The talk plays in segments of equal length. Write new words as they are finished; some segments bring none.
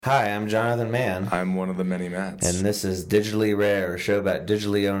Hi, I'm Jonathan Mann, I'm one of the many Matts. and this is Digitally Rare, a show about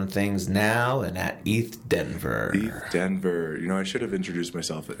digitally owned things now and at ETH Denver. ETH Denver. You know, I should have introduced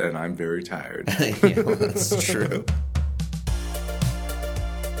myself, and I'm very tired. Yeah, that's true.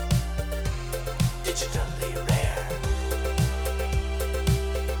 Digitally rare.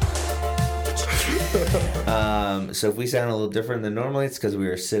 So if we sound a little different than normally, it's because we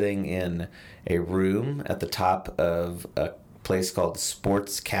are sitting in a room at the top of a place called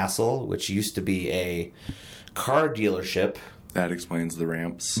Sports Castle, which used to be a car dealership, That explains the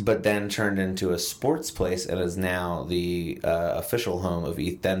ramps. but then turned into a sports place and is now the official home of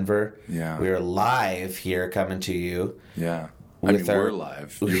ETH Denver. Yeah. We are live here coming to you. Yeah. I mean, With our- we're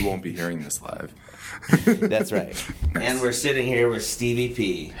live. You won't be hearing this live. That's right. And we're sitting here with Stevie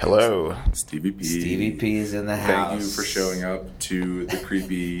P. Hello. Stevie P. Stevie P is in the house. Thank you for showing up to the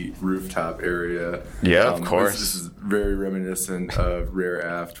creepy rooftop area. Yeah, of course. This is very reminiscent of Rare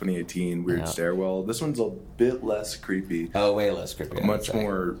AF 2018 Weird Yeah. Stairwell. This one's a bit less creepy. Oh, way less creepy. I would Much say.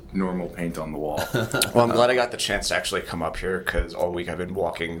 more normal paint on the wall. Well, I'm glad I got the chance to actually come up here because all week I've been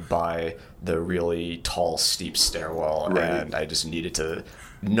walking by the really tall, steep stairwell, Right. and I just needed to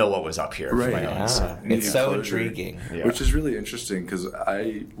know what was up here Right. for my own Ah, sake. it's Yeah. so Closure. intriguing. Yeah. Which is really interesting because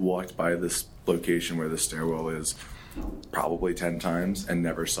I walked by this location where the stairwell is probably 10 times and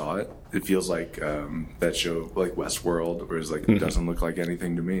never saw it. It feels like that show, like Westworld, where it's like, it doesn't look like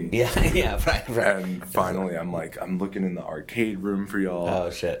anything to me. Yeah, yeah, right. And finally, I'm looking in the arcade room for y'all.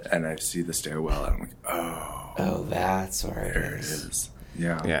 Oh, shit. And I see the stairwell, and I'm like, oh, Oh, that's where it there it is. is.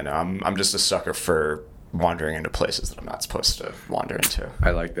 Yeah. Yeah, no, I'm just a sucker for wandering into places that I'm not supposed to wander into.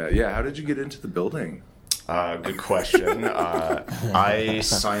 I like that. Yeah. How did you get into the building? Good question. I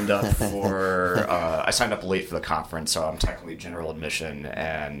signed up late for the conference, so I'm technically general admission,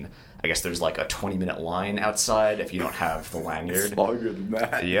 and I guess there's like a 20-minute line outside if you don't have the lanyard. It's longer than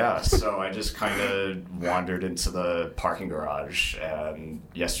that. Yeah, so I just kind of wandered into the parking garage, and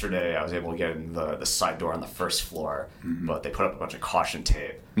yesterday I was able to get in the side door on the first floor, but they put up a bunch of caution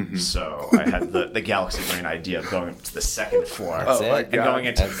tape. So I had the galaxy brain idea of going up to the second floor That's Oh, my it. and going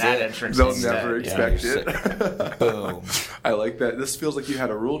into That's that it. entrance They'll instead. never Yeah. expect it. Boom. I like that. This feels like you had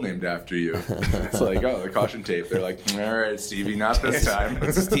a rule named after you. It's like, oh, the caution tape. They're like, all right, Stevie, not this time.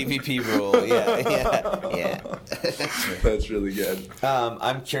 It's a Stevie P rule. Yeah. That's really good.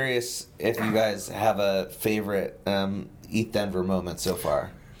 I'm curious if you guys have a favorite ETH Denver moment so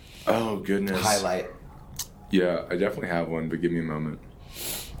far. Oh, goodness. Highlight. Yeah, I definitely have one, but give me a moment.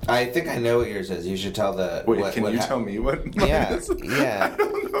 I think I know what yours is. You should tell the. Wait, can you tell me what mine Yeah, is? yeah. I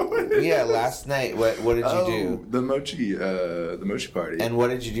don't know what it Yeah, is. last night. What did you do? The mochi party. And what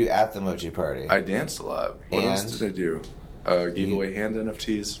did you do at the mochi party? I danced a lot. What else And? did I do? Gave away hand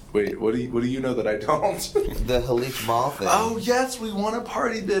NFTs. Wait, what do you know that I don't? The Halif Mall thing. Oh yes, we won a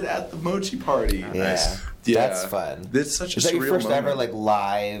party bid at the mochi party. Yeah. Yeah. That's fun. It's such a Is that your surreal first ever moment.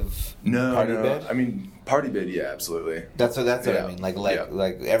 live No, party no. bid? I mean, party bid. Yeah, absolutely. That's what Yeah. I mean. Like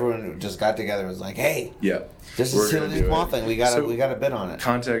Yeah. everyone just got together and was like, "Hey, Yeah. this We're is gonna Halif do Mall it. thing. We got So- a bid on it."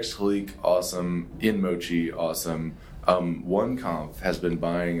 Context Halik, awesome. In Mochi, awesome. One Conf has been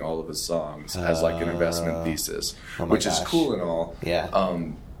buying all of his songs as like an investment thesis, oh my which is gosh. cool and all. Yeah.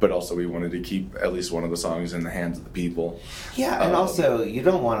 But also we wanted to keep at least one of the songs in the hands of the people. Yeah, and also you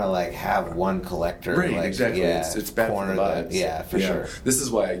don't want to like have one collector. Right, like, exactly. Yeah, It's bad for corner the vibes. Yeah, for sure. This is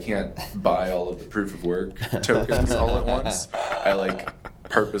why I can't buy all of the proof of work tokens all at once. I like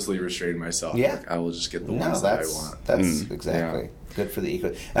purposely restrain myself. Yeah. Like, I will just get the No, ones that I that's want. exactly good for the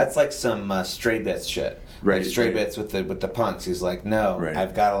eco. That's like some Stray Bits shit. Right, Like Stray right. Bits with the punks. He's like, no, Right.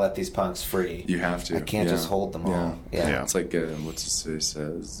 I've got to let these punks free. You have to. I can't yeah. just hold them all. Yeah. Yeah. It's like what's his face?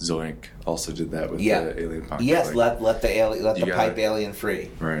 Zoink also did that with Yeah. the alien punk. Yes, Like, let the You pipe gotta- alien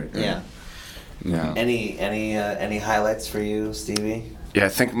free. right. Yeah. Yeah. Any highlights for you, Stevie? Yeah, I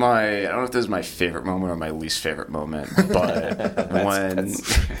think I don't know if this is my favorite moment or my least favorite moment, but when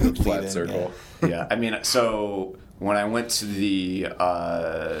Flat in, circle. yeah, I mean, so when I went to the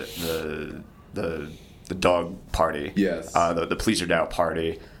dog party, Yes. the Pleaser Dow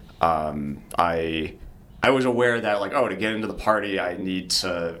party, I was aware that like, to get into the party, I need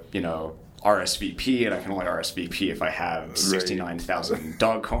to RSVP, and I can only RSVP if I have 69,000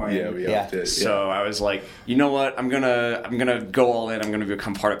 dog coin. Yeah, we Yeah. upped it. So I was like, you know what? I'm gonna go all in. I'm gonna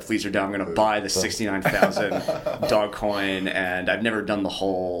become part of Pleaser Down. I'm gonna buy the 69,000 dog coin, and I've never done the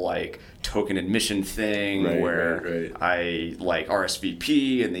whole like token admission thing Right, where right. I like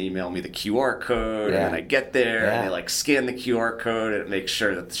RSVP and they email me the QR code Yeah. and I get there Yeah. and they like scan the QR code and it makes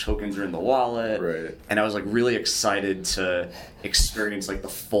sure that the tokens are in the wallet. Right. And I was like really excited to experience like the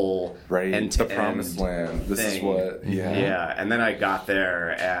full Right. end-to-end The promised land. This is thing. what. Yeah. Yeah, and then I got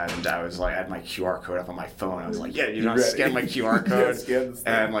there and I was like, I had my QR code up on my phone. I was like, yeah, you know, ready. scan my QR Yeah, code. scan this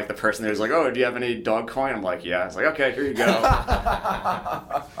thing. And like the person there was like, oh, do you have any dog coin? I'm like, yeah. I was like, okay, here you go.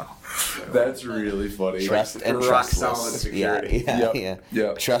 That's really funny. Trust and rock trustless. solid security. Yeah, Yep, yeah.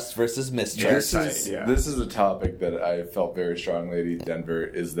 yep. Trust versus mistrust. This is a topic that I felt very strongly at East Denver,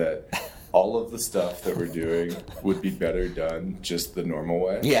 is that all of the stuff that we're doing would be better done just the normal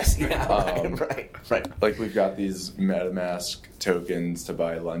way. Yes, yeah, Um, right. Like we've got these MetaMask tokens to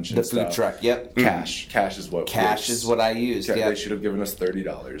buy lunch and The food stuff. truck, yep. Cash is what Cash is what I used, They yeah. should have given us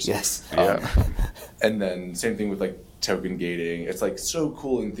 $30. Yes. And then same thing with like token gating. It's like so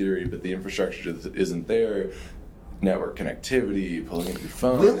cool in theory, but the infrastructure isn't there. Network connectivity, pulling in your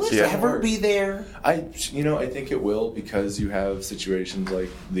phone. Will it Yeah. ever be there? I think it will, because you have situations like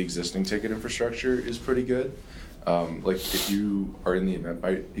the existing ticket infrastructure is pretty good. Like if you are in the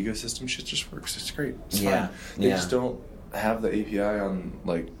Eventbrite ecosystem, shit just works. It's great. It's Yeah, fine. They yeah. just don't have the API on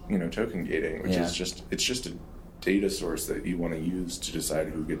token gating, which Yeah. is just a data source that you want to use to decide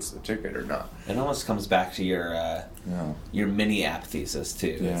who gets the ticket or not. It almost comes back to Yeah. your mini app thesis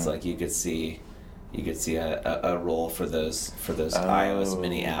too. Yeah. It's like you could see a role for those iOS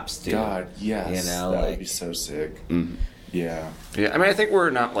mini apps too. God, yes. You know, that like- would be so sick. Yeah. Yeah, I mean, I think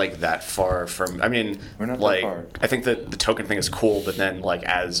we're not like that far from. I mean, We're not that like, far. I think that the token thing is cool, but then like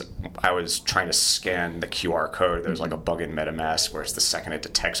as I was trying to scan the QR code, there's like a bug in MetaMask where it's the second it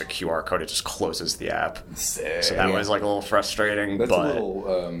detects a QR code, it just closes the app. Sick. So that Yeah. was like a little frustrating. That's but a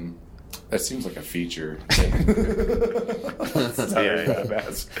little. That seems like a feature.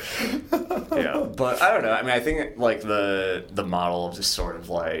 yeah, but I don't know. I mean, I think like the model of just sort of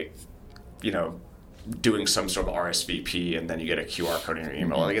like, doing some sort of RSVP and then you get a QR code in your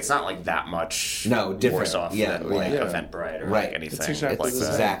email. Like it's not like that much different. worse off Yeah, than like yeah. Eventbrite or Right. like anything It's exactly like It's the that.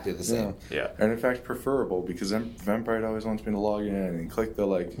 same. exactly the same. Yeah. And in fact, preferable, because Eventbrite always wants me to log in and click the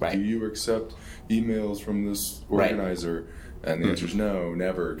Right. do you accept emails from this Right. organizer? And the answer is no,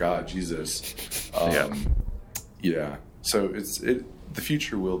 never. God, Jesus. Yeah. Yeah. So the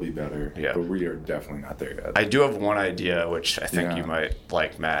future will be better. Yeah. But we are definitely not there yet. I do have one idea, which I think Yeah. you might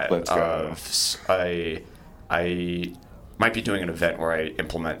like, Matt. Let's go. I might be doing an event where I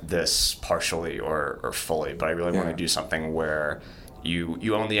implement this partially or fully, but I really want Yeah. to do something where you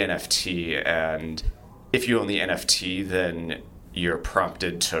own the NFT, and if you own the NFT, then you're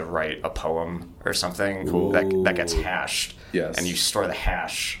prompted to write a poem or something that gets hashed. Yes. And you store the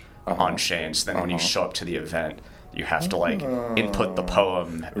hash on chain. So then when you show up to the event, you have to like input the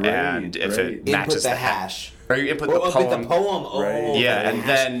poem, Right, and if right. it matches Input the hash. or you input Oh, the poem. the poem. Oh, Right. Yeah, the and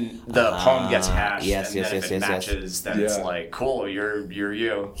hash. then the poem gets hashed. yes, and then yes, if yes, it yes. matches, then it's Yeah. like, cool, you're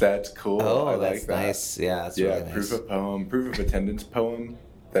you. That's cool. Oh, I that's like that. nice. Yeah, that's Yeah, really nice. proof of poem, proof of attendance poem.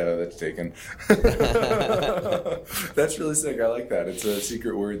 That's taken. That's really sick. I like that. It's a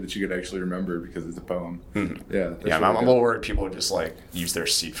secret word that you could actually remember because it's a poem. Yeah. That's Yeah, really I'm a good. little worried people would just like use their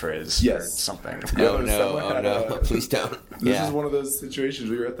seed phrase or Yes. something. Yeah, Oh but no! someone Oh had no! a- Please don't. This Yeah. is one of those situations.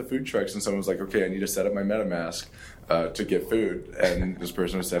 We were at the food trucks and someone was like, "Okay, I need to set up my MetaMask to get food," and this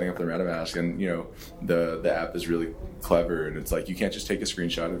person was setting up their MetaMask, and the app is really clever, and it's like you can't just take a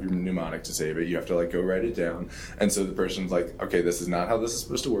screenshot of your mnemonic to save it. You have to like go write it down, and so the person's like, "Okay, this is not how this is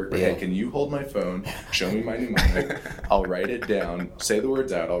supposed to work. But Yeah. hey, can you hold my phone? Show me my mnemonic. I'll write it down. Say the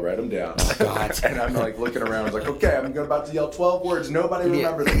words out. I'll write them down." God. And I'm like looking around, I was like, "Okay, I'm about to yell 12 words. Nobody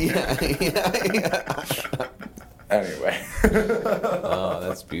remembers them." Yeah. Anyway. Oh,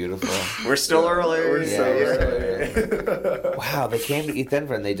 that's beautiful. We're still early. We're so Yeah. early. Wow, they came to East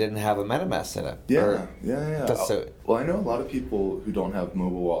Denver and they didn't have a MetaMask set up. Yeah. That's so- Well, I know a lot of people who don't have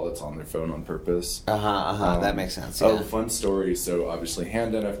mobile wallets on their phone on purpose. That makes sense. Yeah. Oh, fun story. So obviously,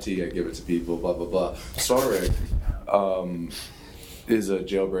 hand NFT, I give it to people. Blah blah blah. Sarek is a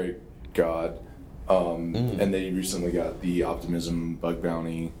jailbreak god, and they recently got the Optimism bug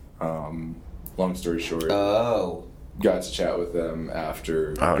bounty. Long story short, Oh. got to chat with them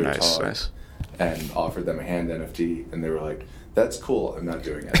after Oh, their nice, talk nice. and offered them a hand NFT, and they were like, "That's cool. I'm not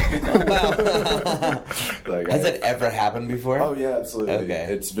doing it." Wow. Like, Has it ever happened before? Oh yeah, absolutely. Okay.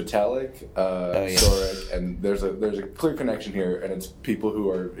 It's Vitalik, yeah. Sorek, and there's a clear connection here, and it's people who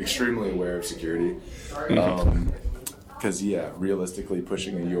are extremely aware of security. Because realistically,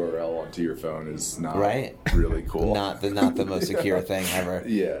 pushing a URL onto your phone is not Right. really cool. Not the most secure thing ever.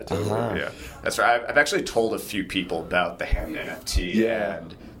 Yeah, totally. Uh-huh. Yeah, that's right. I've actually told a few people about the hand NFT. Yeah.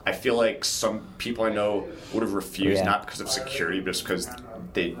 And I feel like some people I know would have refused, Yeah. not because of security, but just because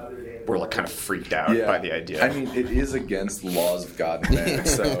they were like kind of freaked out by the idea. I mean, it is against the laws of God and man.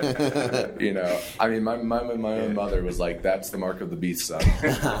 So, I mean, my own mother was like, "That's the mark of the beast, son."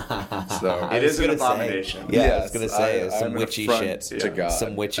 So it is an gonna say- abomination. Yeah, I yes, was gonna say I'm some an witchy affront shit. to God.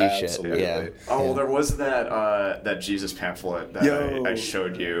 Some witchy Absolutely. shit. Yeah. Oh, well, there was that Jesus pamphlet that Yo. I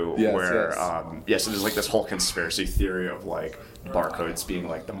showed you, Yes, where yes. so there's like this whole conspiracy theory of like barcodes being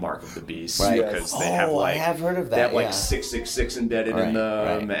like the mark of the beast Right. because Yes. they have Oh, I like have heard of they have that, like yeah. 666 embedded Right, in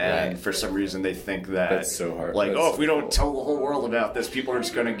them, right, and right. for some reason they think that That's so hard. like That's if we so don't cool. tell the whole world about this, people are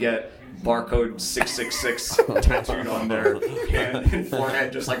just gonna get barcode 666 tattooed on their hand and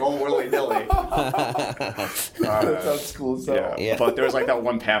forehead, just like all willy nilly. that sounds cool as hell. Yeah. But there was like that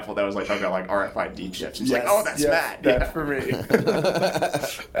one pamphlet that was like talking about like RFID chips. It's like, Yes, oh, that's yes, Matt. That's Yeah. for me.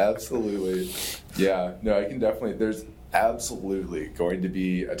 Absolutely. Yeah. No, I can definitely. There's absolutely going to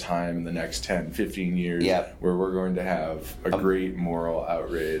be a time in the next 10, 15 years Yep. where we're going to have a great moral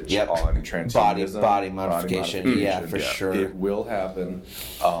outrage Yep. on transhumanism. Body modification. Yeah, for sure. It will happen.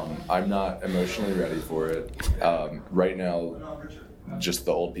 I'm not emotionally ready for it. Right now, just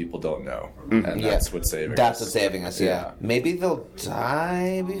the old people don't know. And Yeah. that's what's saving That's us. what's saving us. Yeah. Maybe they'll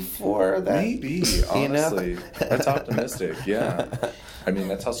die before that. Maybe, honestly. That's optimistic, yeah. I mean,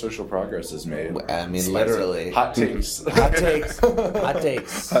 that's how social progress is made. I mean, Spicy. literally. Hot takes. Hot takes. Hot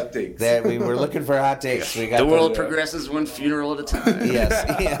takes. Hot takes. There, we were looking for hot takes. We got The world Yeah. progresses one funeral at a time. Yes.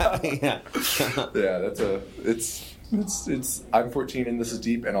 Yeah. Yeah. Yeah, it's I'm 14 and this is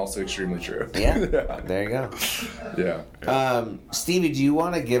deep and also extremely true. Yeah. There you go. Yeah. Stevie, do you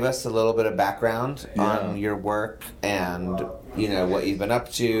want to give us a little bit of background on Yeah. your work and what you've been up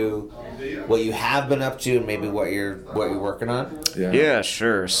to, what you have been up to, and maybe what you're working on? Yeah,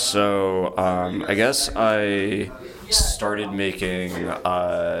 sure. So, I guess I started making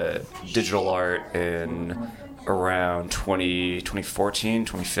digital art in around 2014,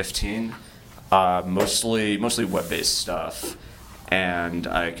 2015. Mostly web-based stuff. And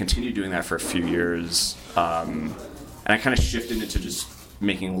I continued doing that for a few years. And I kind of shifted into just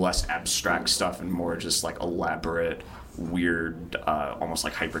making less abstract stuff and more just like elaborate, weird, almost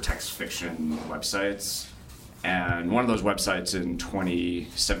like hypertext fiction websites. And one of those websites in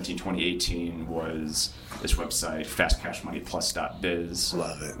 2017, 2018 was this website, fastcashmoneyplus.biz.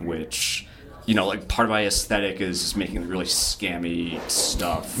 Love it. Which, like part of my aesthetic is just making really scammy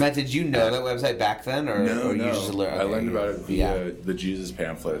stuff. Matt, did you know that website back then, or No, you just learned? I learned about it via Yeah. the Jesus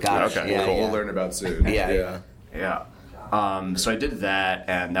pamphlet. Got which it. Yeah, we'll yeah. learn about soon. Yeah. Yeah. So I did that,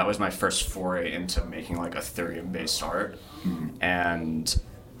 and that was my first foray into making like Ethereum-based art. And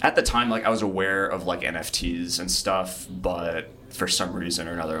at the time, like I was aware of like NFTs and stuff, but for some reason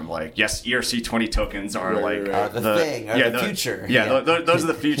or another, I'm like, yes, ERC20 tokens are Right, like right. Are the thing, are the future. Yeah, Yeah. those are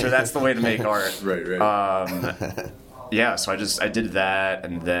the future. That's the way to make art. Right. Yeah, so I did that,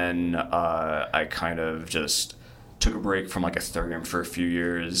 and then I kind of just took a break from like Ethereum for a few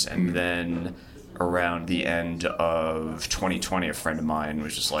years, and then around the end of 2020, a friend of mine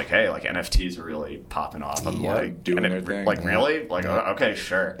was just like, "Hey, like NFTs are really popping off." I'm Yep. like, Doing and their thing. like Yeah. really, like okay,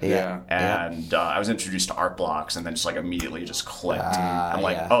 sure. Yeah. And I was introduced to art blocks, and then just like immediately just clicked. I'm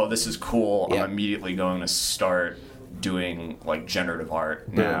like, yeah. oh, this is cool. Yep. I'm immediately going to start doing like generative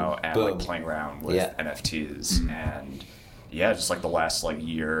art now and Boom. like playing around with Yeah. NFTs. And yeah, just like the last like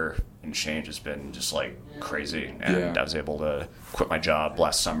year and change has been just like crazy. And Yeah. I was able to quit my job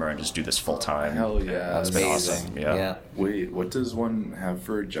last summer and just do this full time. Hell yeah. It's been Amazing. awesome. Yeah. Wait, what does one have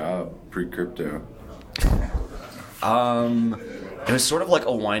for a job pre-crypto? It was sort of like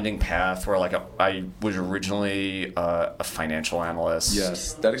a winding path where like I was originally a financial analyst.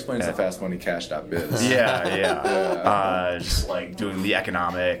 Yes, that explains the fastmoneycash.biz. Yeah. Just like doing the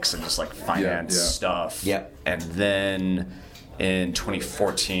economics and just like finance yeah. stuff. Yep. And then in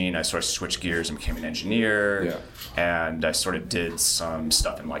 2014, I sort of switched gears and became an engineer. Yeah. And I sort of did some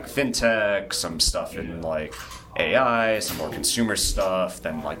stuff in like fintech, some stuff in like AI, some more consumer stuff,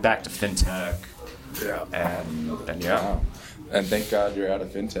 then like back to fintech. Yeah. And yeah. Wow. And thank God you're out of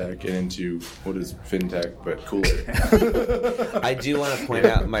fintech and into what is fintech but cooler. I do want to point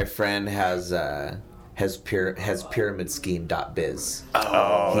out my friend has pyramidscheme.biz.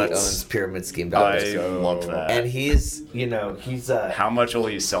 Oh, He that's owns pyramidscheme.biz. I love that. And he's a How much will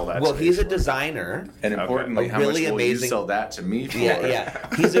you sell that? well, to he's me a designer. And importantly, A how really much will amazing- you sell that to me for?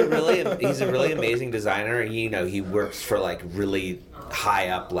 Yeah. He's a really amazing designer. He works for like really high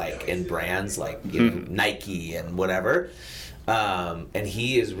up like in brands like Nike and whatever. And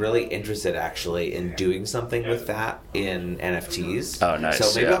he is really interested actually in doing something with that in NFTs. Oh, nice.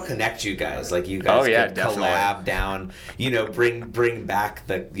 So maybe Yeah. I'll connect you guys. Like you guys could definitely. collab down, bring back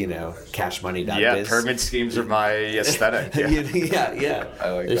the, cash money. Yeah, pyramid schemes are my aesthetic. Yeah. yeah. I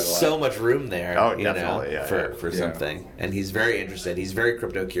like There's that a lot. so much room there. Oh, definitely, for Yeah. something. And he's very interested. He's very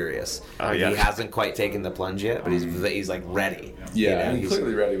crypto curious. Oh, yeah. He hasn't quite taken the plunge yet, but he's like ready. Yeah, I'm he's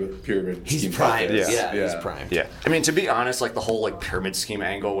clearly ready with pyramid. he's scheme primed. tokens. Yeah, he's primed. Yeah, I mean, to be honest, like the whole like pyramid scheme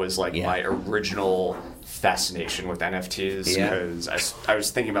angle was like Yeah. my original fascination with NFTs Yeah. because I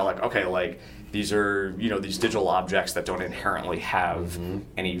was thinking about like, okay, like these are these digital objects that don't inherently have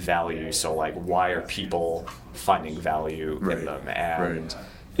any value, so like why are people finding value Right. in them? And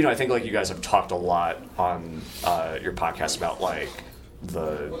Right. I think like you guys have talked a lot on your podcast about like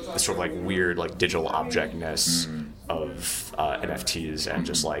the sort of like weird like digital objectness of NFTs and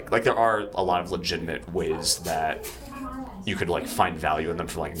just like there are a lot of legitimate ways that you could like find value in them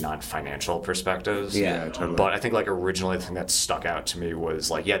from like non-financial perspectives. Yeah, totally. But I think like originally the thing that stuck out to me was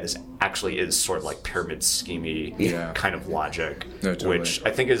like, this actually is sort of like pyramid schemey Yeah. kind of logic, No, totally. which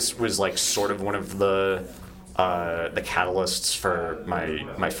I think was like sort of one of the catalysts for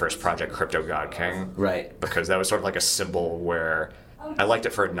my first project, Crypto God King. Right. Because that was sort of like a symbol where I liked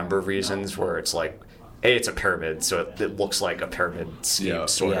it for a number of reasons, where it's like, A, it's a pyramid, so it looks like a pyramid scheme, Yeah.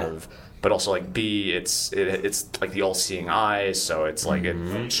 sort Yeah. of. But also like B, it's like the all-seeing eye, so it's like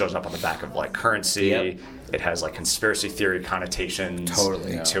it shows up on the back of like currency. Yep. It has like conspiracy theory connotations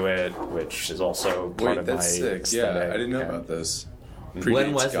Totally. to it, which is also part Wait, of that's my sick. Yeah, aesthetic. I didn't know Yeah. about this. When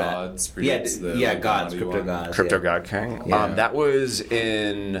Predates was Gods, that? Yeah, predates the yeah, Gods, Illuminati Crypto one. Gods. Crypto yeah. God King. Yeah. That was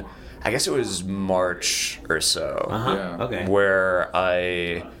in, I guess it was March or so, Uh-huh. Yeah. Okay. where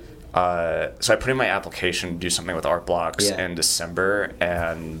so I put in my application to do something with Art Blocks Yeah. in December,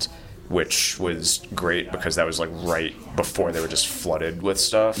 and which was great because that was like right before they were just flooded with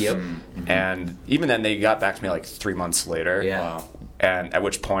stuff. Yep. And even then, they got back to me like 3 months later. Yeah. Wow. And at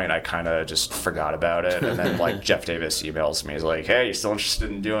which point I kind of just forgot about it. And then like Jeff Davis emails me. He's like, "Hey, you still interested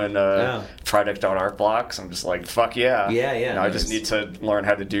in doing Yeah. project on Art Blocks?" I'm just like, "Fuck yeah." Yeah, yeah, I just nice. need to learn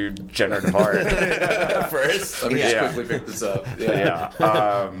how to do generative art. First. Let me Yeah. just quickly pick this up. Yeah.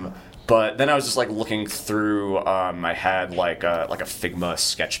 But then I was just like looking through. I had like a Figma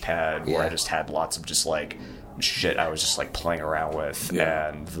sketchpad where Yeah. I just had lots of just like shit I was just like playing around with, Yeah.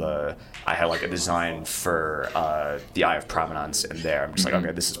 and I had like a design for the Eye of Provenance in there. I'm just like,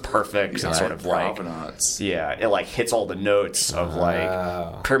 okay, this is perfect. It's sort of like. Provenance. Yeah, it like hits all the notes of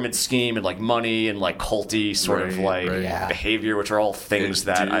like pyramid scheme and like money and like culty sort of Right, like right. Yeah. behavior, which are all things It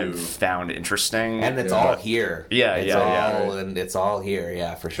that do. I've found interesting. And it's Yeah. all here. Yeah, it's yeah, all, yeah. and it's all here.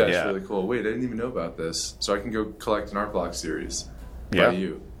 Yeah, for sure. That's Yeah. really cool. Wait, I didn't even know about this. So I can go collect an art block series Yeah. by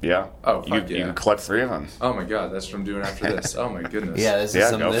you. Yeah. Oh, you, fuck you yeah. can collect 3 of them. Oh my god, that's what I'm doing after this. Oh my goodness. Yeah, this is Yeah,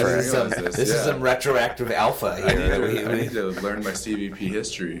 some. go This for is it. some. Realize this, This is yeah. some retroactive alpha I here. need to learn my CVP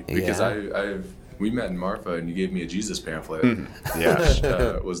history because Yeah. we met in Marfa and you gave me a Jesus pamphlet, Yeah. which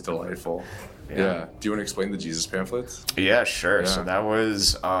was delightful. Yeah. Do you want to explain the Jesus pamphlets? Yeah, sure. Yeah. So that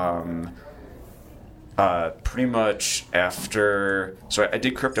was pretty much after. So I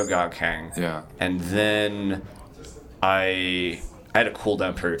did Crypto God King. Yeah. And then I had a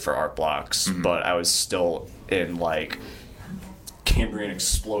cooldown period for Art Blocks, but I was still in like Cambrian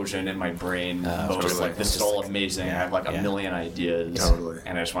explosion in my brain. Most totally. like this is all amazing. I have like a yeah. million ideas, Totally.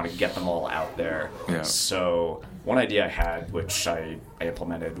 and I just want to get them all out there. Yeah. So one idea I had, which I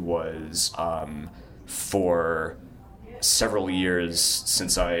implemented, was for several years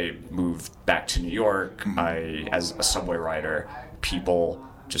since I moved back to New York, I, as a subway rider, people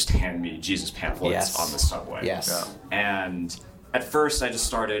just hand me Jesus pamphlets Yes. on the subway. Yes. And at first, I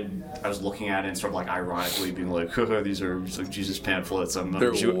was looking at it and sort of like ironically being like, haha, these are just like Jesus pamphlets. I'm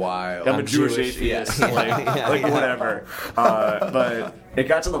They're a wild. I'm a I'm Jewish Jewish, atheist. yeah. Like, Yeah, like yeah. whatever. But it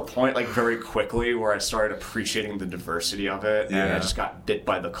got to the point like very quickly where I started appreciating the diversity of it, and Yeah. I just got bit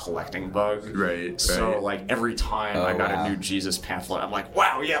by the collecting bug. Right, So right. like every time I got wow. a new Jesus pamphlet, I'm like,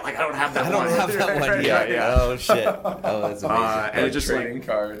 wow, yeah, like I don't have that I one. don't have that one Yeah, yet. yeah. Oh shit. Oh, that's amazing. And it just like trading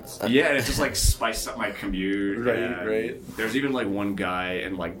cards. yeah, and it just like spiced up my commute. Right, and right. There's even like one guy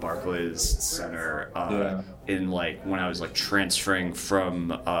in like Barclays Center in like when I was like transferring from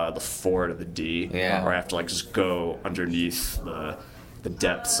the 4 to the D, Yeah. where I have to like just go underneath the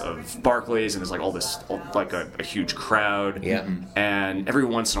depths of Barclays, and there's like all this like a huge crowd. Yeah. And every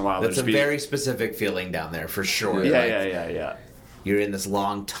once in a while That's a there's very specific feeling down there for sure. yeah, Like, yeah. You're in this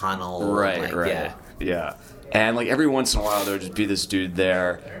long tunnel. Right, like, right. Yeah. Yeah. And like every once in a while there would just be this dude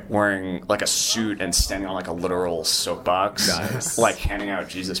there wearing like a suit and standing on like a literal soapbox. Nice. Like handing out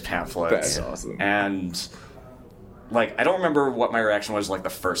Jesus pamphlets. That's awesome. And like, I don't remember what my reaction was, like, the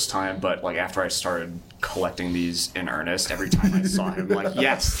first time, but, like, after I started collecting these in earnest, every time I saw him, like,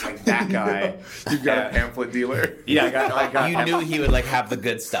 yes, like, that guy. You've got a pamphlet dealer. Yeah, I got You knew he would like have the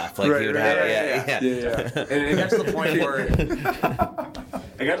good stuff. Like he would have, yeah. And it got to the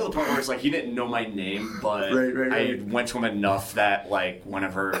point where it's like he didn't know my name, but I went to him enough that like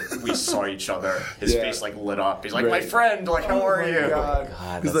whenever we saw each other, his face like lit up. He's like, my friend, like, how are you?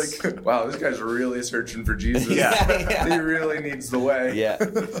 God, he's like, wow, this guy's really searching for Jesus. Yeah. He really needs the way. Yeah.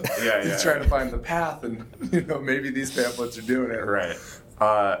 He's trying to find the path, and maybe these pamphlets are doing it. Right.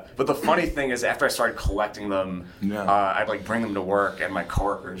 But the funny thing is, after I started collecting them, I'd like bring them to work, and my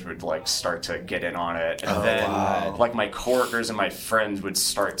coworkers would like start to get in on it, and then like my coworkers and my friends would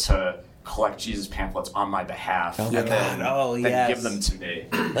start to collect Jesus pamphlets on my behalf, Oh my God! then give them to me.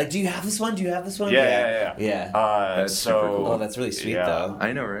 Like, do you have this one? Do you have this one? Yeah. That's super cool. Oh, that's really sweet, though.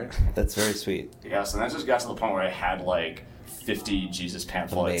 I know, right? That's very sweet. Yeah, so that just got to the point where I had like 50 Jesus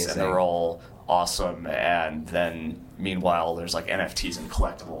pamphlets, Amazing. and they're all awesome. And then, meanwhile, there's like NFTs and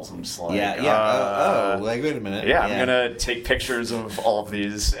collectibles. I'm just like, like, wait a minute. Yeah, I'm gonna take pictures of all of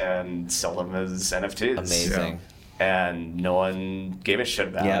these and sell them as NFTs. Amazing. And no one gave a shit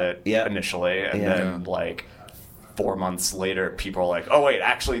about it initially, and then like 4 months later, people are like, "Oh wait,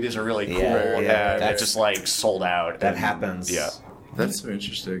 actually, these are really cool," and it just like sold out. That happens. Yeah, that's so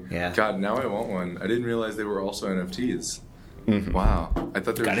interesting. Yeah. God, now I want one. I didn't realize they were also NFTs. Mm-hmm. Wow, I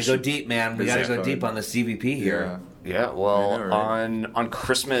thought they were. Gotta go deep, man. We gotta go deep on the CVP here. Yeah, well, on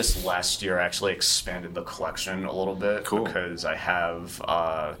Christmas last year, I actually expanded the collection a little bit because I have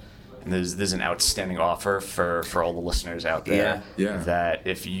and there's an outstanding offer for all the listeners out there. That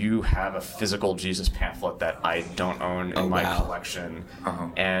if you have a physical Jesus pamphlet that I don't own in my collection,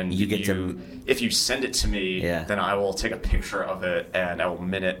 and you get to, if you send it to me, then I will take a picture of it and I will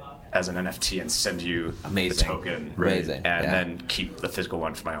mint it as an NFT and send you the token. Amazing. And then keep the physical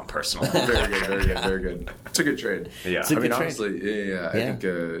one for my own personal. Very good. It's a good trade. Yeah. I mean, honestly, I think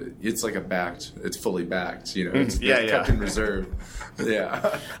it's like it's fully backed, it's kept in reserve.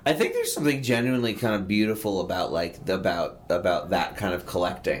 Yeah. I think there's something genuinely kind of beautiful about like about that kind of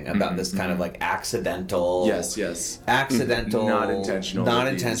collecting, about this kind of like accidental, accidental, not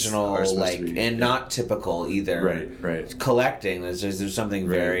intentional, like, and not typical either. Right. Collecting, there's something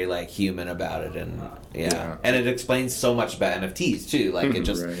very like human about it, and and it explains so much about NFTs too. Like it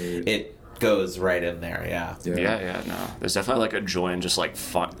just it goes right in there. No, there's definitely like a joy in just like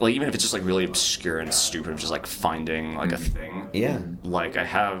fun, like even if it's just like really obscure and stupid, just like finding like a thing. Like I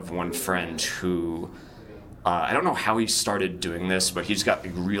have one friend who I don't know how he started doing this, but he's got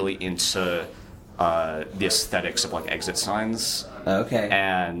really into the aesthetics of like exit signs.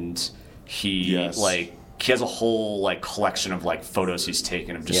 And he he has a whole like collection of like photos he's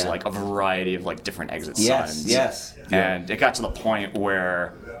taken of just like a variety of like different exit signs. And it got to the point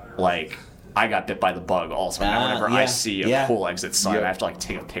where like I got bit by the bug also. Whenever I see a cool exit sign, I have to like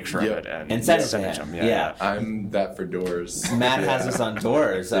take a picture of it and send it to him. I'm that for doors. Matt has us on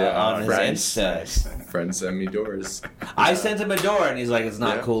doors on his Insta. Friends send me doors. I sent him a door, and he's like, "It's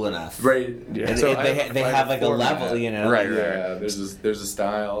not cool enough." Right. So they have like a level, Right. Yeah. There's a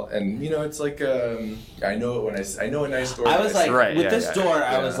style, and it's like I know it when I know a nice door. I was like, with this door,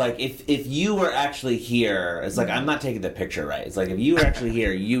 I was like, if you were actually here, it's like I'm not taking the picture right. It's like if you were actually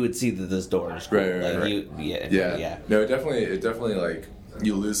here, you would see that this door is cool. Right. No, it definitely like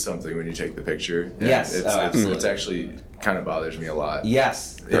you lose something when you take the picture. It's actually kind of bothers me a lot.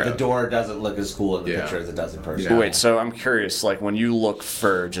 The door doesn't look as cool in the picture as it does in person. Wait, so I'm curious, like when you look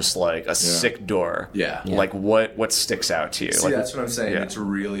for just like a sick door, like what sticks out to you? See, like, that's what I'm saying. It's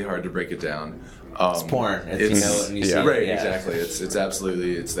really hard to break it down. It's porn. It's right, exactly. It's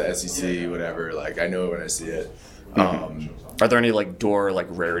absolutely, it's the SEC, whatever. Like I know it when I see it. Are there any like door like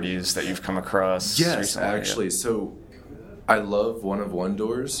rarities that you've come across? Yes, recently? actually. So I love one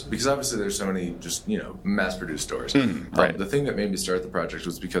doors because obviously there's so many just mass-produced doors. Right. The thing that made me start the project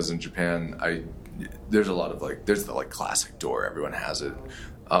was because in Japan, there's a lot of there's the classic door, everyone has it.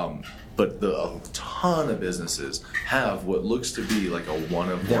 But a ton of businesses have what looks to be like a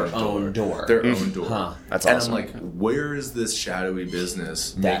their own door. Their own door. Huh. That's awesome. And I'm like, where is this shadowy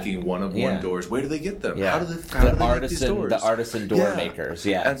business making one doors? Where do they get them? How do they make these doors? The artisan door makers.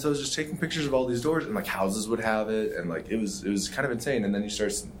 And so I was just taking pictures of all these doors, and like houses would have it, and like it was kind of insane. And then you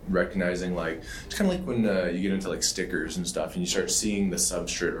start recognizing it's kind of like when you get into like stickers and stuff, and you start seeing the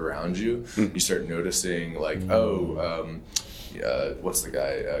substrate around you. You start noticing what's the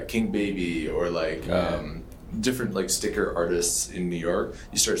guy? King Baby, or different like sticker artists in New York.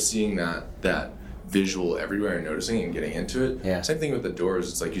 You start seeing that visual everywhere and noticing and getting into it. Yeah. Same thing with the doors.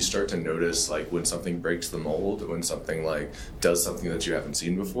 It's like you start to notice like when something breaks the mold, when something like does something that you haven't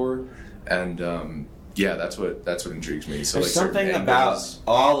seen before, and yeah, that's what intrigues me. So There's like certain something about angles-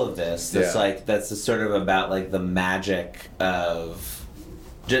 all of this that's Yeah. like that's sort of about like the magic of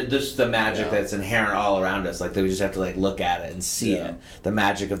just the magic Yeah. that's inherent all around us. Like that we just have to like look at it and see Yeah. it. The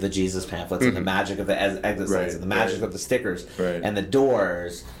magic of the Jesus pamphlets and the magic of the exit signs Right, and the magic right. of the stickers Right. and the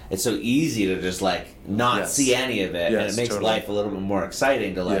doors. It's so easy to just like not Yes. see any of it, and Yes, it makes totally. life a little bit more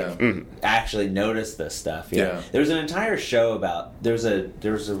exciting to like Yeah. actually notice this stuff. Yeah. There was an entire show about there was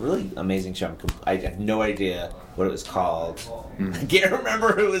a really amazing show. I have no idea what it was called. I can't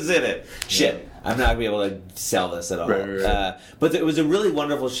remember who was in it. Shit. I'm not gonna be able to sell this at all. Right. But it was a really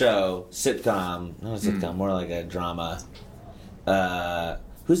wonderful show, sitcom. Not a sitcom, more like a drama.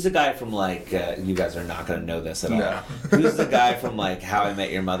 Who's the guy from like? You guys are not gonna know this at all. No. Who's the guy from like How I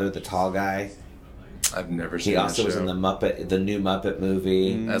Met Your Mother? The tall guy. I've never seen He that also was show. in the new Muppet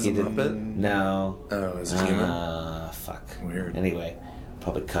movie. As He a did- Muppet? No. Oh, as a human? Fuck. Weird. Anyway,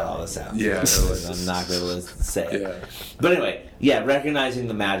 probably cut all this out. Yeah, Because no, I'm not going to say it. Yeah. But anyway, yeah, recognizing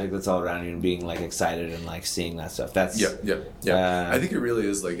the magic that's all around you and being like excited and like seeing that stuff. That's Yep. I think it really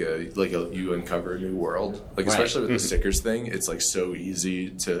is like a you uncover a new world. Like Right. especially with the stickers thing, it's like so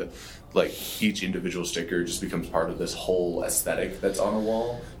easy to like each individual sticker just becomes part of this whole aesthetic that's on the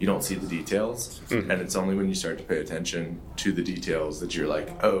wall. You don't see the details, and it's only when you start to pay attention to the details that you're like,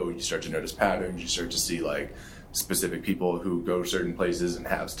 oh, you start to notice patterns. You start to see like specific people who go certain places and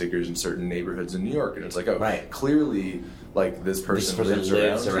have stickers in certain neighborhoods in New York, and it's like, oh, Right. clearly, like this person,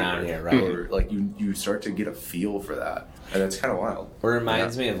 lives around here, right. Or like you start to get a feel for that, and it's kind of wild. It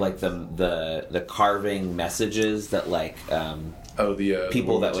reminds me of like the carving messages that like Oh, the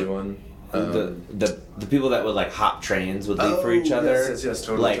people the that would one. the people that would like hop trains would leave for each Oh, other. yes,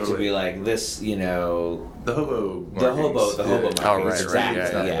 totally, like totally. to be like this, you know. The hobo. The hobo markings. markings, Oh, right, exactly.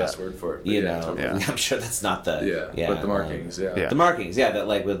 It's not yeah. the best word for it. But You yeah, know, totally. Yeah. I'm sure that's not the But the markings, yeah. the markings, yeah, that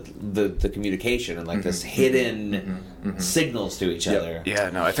like with the communication and like this hidden signals to each Yep. other. Yeah,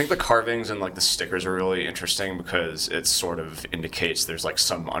 no, I think the carvings and like the stickers are really interesting because it sort of indicates there's like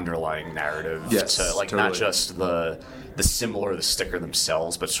some underlying narrative Yes, to like not totally. just the symbol or the sticker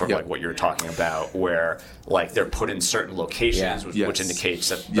themselves, but sort of Yep. like what you're talking about, where like they're put in certain locations, Yeah. which, Yes. which indicates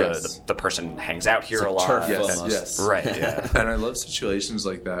that Yes. the person hangs out here It's a like lot. turf Yes, almost. yes. Right, yeah. And I love situations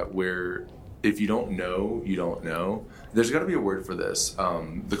like that where if you don't know, you don't know. There's got to be a word for this.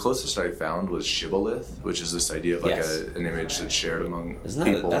 The closest I found was shibboleth, which is this idea of like Yes. an image that's shared among Isn't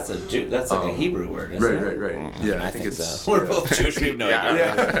that people. that's like a Hebrew word, isn't it? Right. Yeah, I think think it's. so. We're both Jewish. We have no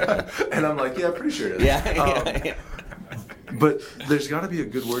idea. Yeah. And I'm like, yeah, pretty sure it is. Yeah. But there's got to be a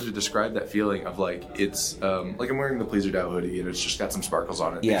good word to describe that feeling of like it's like I'm wearing the Pleaser Dow hoodie and it's just got some sparkles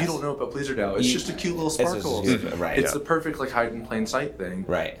on it. Yes. If you don't know about Pleaser Dow, it's You- just a cute little it's just sparkle. cute, right, It's yeah. the perfect like hide in plain sight thing.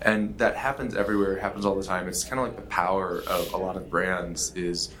 Right. And that happens everywhere. It happens all the time. It's kind of like the power of a lot of brands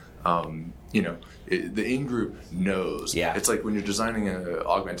is. You know, the in-group knows. Yeah. It's like when you're designing an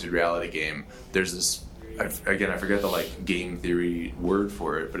augmented reality game, there's this, I forget the like game theory word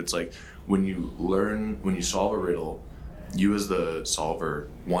for it, but it's like when you solve a riddle, you as the solver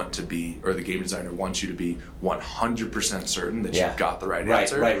want to be, or the game designer wants you to be 100% certain that Yeah. you've got the right Right,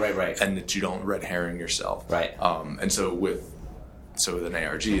 answer. right. And that you don't red herring yourself. Right. And so with an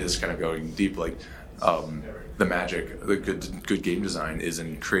ARG, is kind of going deep, like the magic, the good game design is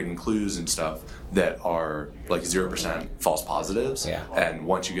in creating clues and stuff that are like 0% false positives. Yeah. And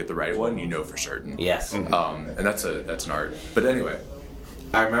once you get the right one, you know for certain. Yes. And that's an art. But anyway.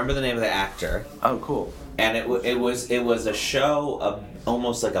 I remember the name of the actor, Oh, cool. and it was a show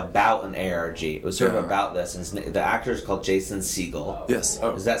almost like about an ARG. It was sort of Yeah. about this, and the actor is called Jason Segel. Yes.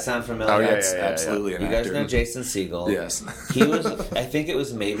 Oh, Does that sound familiar? Oh, yeah, that's absolutely an You guys actor. know Jason Segel? Yes. He was, I think it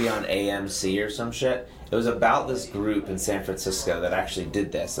was maybe on AMC or some shit. It was about this group in San Francisco that actually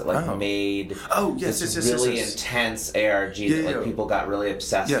did this. That like Oh. made Oh, yes, this yes, yes, really yes. intense ARG that Yeah, like yeah. people got really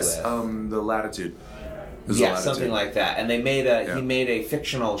obsessed Yes. with. The Latitude. It was The Yeah, Latitude. something like that. And they made Yeah. he made a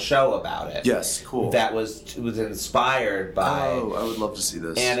fictional show about it. Yes, cool. That was inspired by. Oh, I would love to see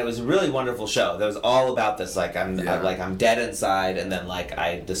this. And it was a really wonderful show. That was all about this. Like I'm dead inside, and then like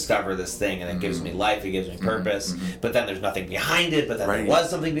I discover this thing, and it gives me life. It gives me purpose. But then there's nothing behind it. But then Right. there was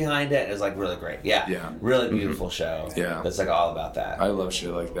something behind it. And it was like really great. Yeah. Yeah. Really beautiful show. Yeah. That's like all about that. I love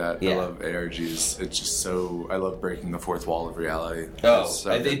shit like that. Yeah. I love ARGs. It's just so. I love breaking the fourth wall of reality. Oh, It's so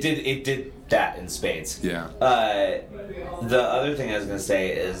it good. did that in spades. Yeah. The other thing I was gonna say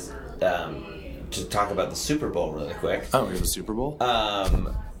is to talk about the Super Bowl really quick. Oh, we have a Super Bowl.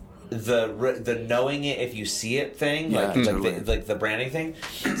 the knowing it if you see it thing, Yeah, like totally. like the branding thing.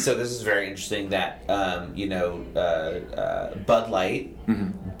 So this is very interesting that Bud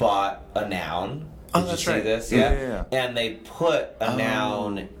Light bought a noun. Oh, Did that's you see right. this? Yeah. And they put a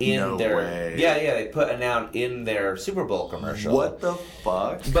noun in no their way. they put a noun in their Super Bowl commercial. What the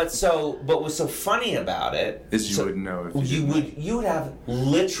fuck? But what's so funny about it Is you wouldn't know if you would have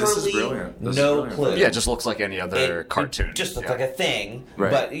literally brilliant. This is no brilliant. clue. Yeah, it just looks like any other cartoon. It just looked Yeah. like a thing,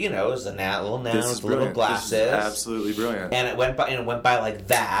 Right. but it was a little noun This is with little brilliant. glasses. This is absolutely brilliant. And it went by like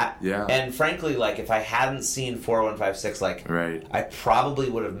that. Yeah. And frankly, like if I hadn't seen 4156, like Right. I probably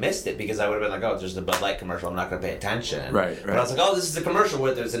would have missed it because I would have been like, oh, it's just a Bud Light commercial. I'm not going to pay attention. Right, But I was like, oh, this is a commercial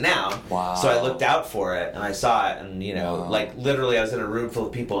where there's a noun. Wow. So I looked out for it and I saw it, and Wow. like literally, I was in a room full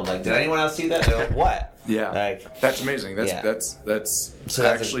of people and like, did anyone else see that? They're like, what? Yeah, Like, that's amazing. That's Yeah. that's So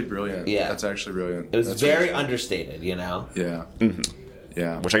that's actually brilliant. yeah. That's actually brilliant. it was That's very really- understated, Yeah.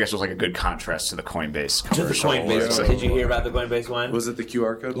 Yeah. Which I guess was like a good contrast to the Coinbase To the commercial. Coinbase Yeah. one. Did you hear about the Coinbase one? Was it the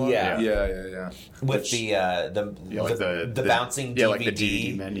QR code one? Yeah. Yeah. With Yeah, like the bouncing DVD, yeah, like the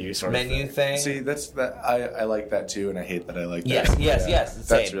DVD menu sort of menu thing. thing. See, that's that. I like that too, and I hate that I like that. Yes. Yeah. That's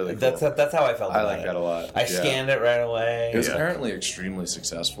That's really cool. That's how I felt. I about like it. that a lot. I Yeah. scanned it right away. It was Yeah. apparently extremely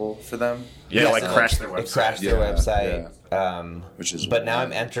successful for them, Yeah, Yes, like and crashed their It website. crashed their Yeah, website. which is But now wild.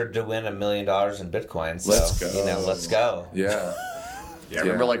 I'm entered to win $1 million in Bitcoin. So Let's go. let's go. Yeah. Yeah, I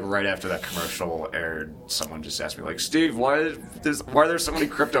remember like right after that commercial aired, someone just asked me like, Steve, why are there so many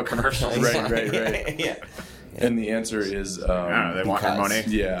crypto commercials? Right. yeah. And the answer is, They want your Because- money.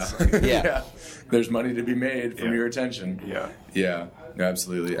 yeah. Yeah. There's money to be made from Yeah. your attention. Yeah. Yeah. No,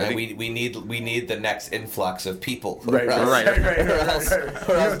 absolutely. I And think, we need the next influx of people. right, Or else- right. Or else, or You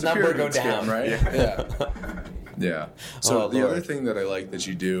know, else it's a number go pyramid scheme, down. right? Yeah. Yeah. So Oh, the Lord. other thing that I like that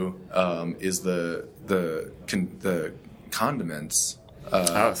you do is the condiments.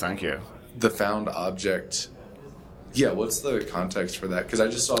 Oh, thank you. The found object. Yeah, what's the context for that? Because I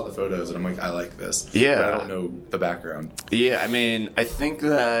just saw the photos and I'm like, I like this. Yeah. But I don't know the background. Yeah, I mean, I think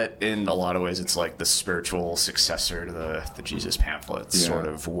that in a lot of ways it's like the spiritual successor to the Jesus pamphlets, Yeah. sort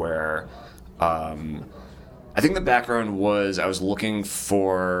of, where I think the background was I was looking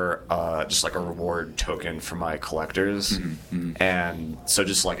for just like a reward token for my collectors. And so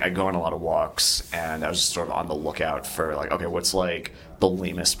just like I go on a lot of walks and I was just sort of on the lookout for like, okay, what's like the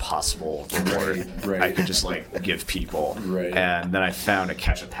lamest possible reward Right. I could just like give people. Right. And then I found a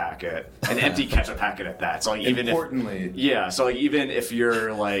ketchup packet, an empty ketchup packet at that. So like even Importantly. so like even if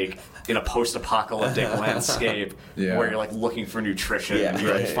you're like in a post-apocalyptic landscape Yeah. where you're like looking for nutrition Yeah, and you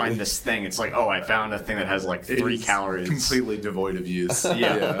like right. find this thing, it's like, oh, I found a thing that has like 3 It's calories. Completely devoid of use.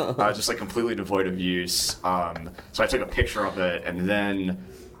 Yeah, just like completely devoid of use. So I took a picture of it, and then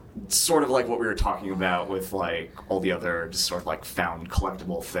sort of like what we were talking about with like all the other just sort of like found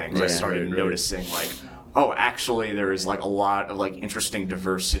collectible things, I Right, started right. noticing like, oh, actually there is like a lot of like interesting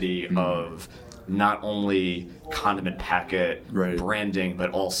diversity of not only condiment packet Right. branding,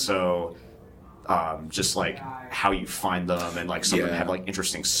 but also just like how you find them, and like some of them Yeah. have like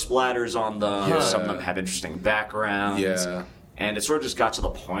interesting splatters on them, Yeah. some of them have interesting backgrounds. Yeah. And it sort of just got to the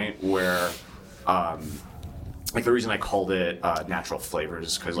point where like the reason I called it natural flavors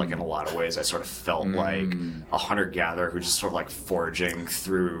is because like in a lot of ways I sort of felt like a hunter-gatherer who just sort of like foraging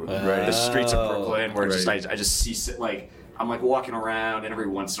through the streets of Brooklyn, where just Right. I just see like I'm like walking around, and every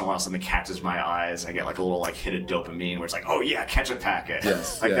once in a while something catches my eyes. I get like a little like hit of dopamine where it's like, oh yeah, ketchup packet.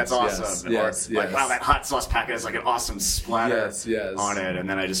 Yes, like yes, that's awesome. yes, or like, yes. wow, that hot sauce packet has like an awesome splatter Yes. on it. And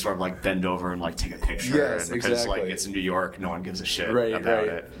then I just sort of like bend over and like take a picture. Yes, and because like exactly. it's in New York, no one gives a shit Right, about right.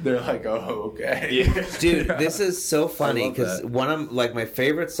 it. They're like, oh, okay. Yeah. Dude, this is so funny love because that. one of like my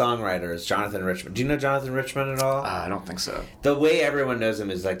favorite songwriters, Jonathan Richman. Do you know Jonathan Richman at all? I don't think so. The way everyone knows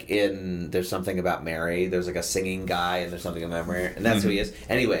him is like in There's Something About Mary. There's like a singing guy, and There's Something About Mary, and that's who he is.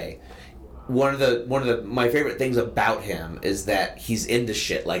 Anyway, one of the my favorite things about him is that he's into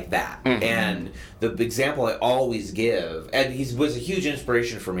shit like that. And the example I always give, and he was a huge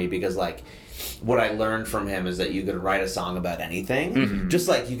inspiration for me because like what I learned from him is that you can write a song about anything, just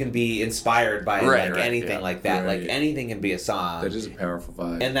like you can be inspired by Right, like right, anything yeah. like that. Right. Like anything can be a song. That is a powerful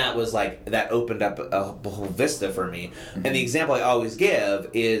vibe. And that was like, that opened up a whole vista for me. And the example I always give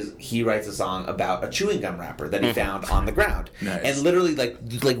is he writes a song about a chewing gum wrapper that he found on the ground. Nice. And literally like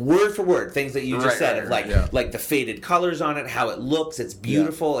word for word, things that you just Right, said right, of like, yeah. like the faded colors on it, how it looks, it's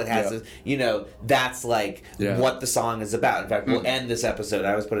beautiful, it has, Yeah. this, you know, that's like Yeah. what the song is about. In fact, we'll end this episode,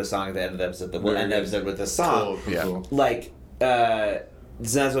 I always put a song at the end of the episode, that we'll Very end the good. episode with a song. Cool. Yeah. Cool. Like,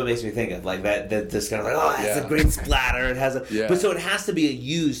 that's what it makes me think of, like that this kind of like, oh, it has Yeah. a great splatter. It has a, Yeah. but so it has to be a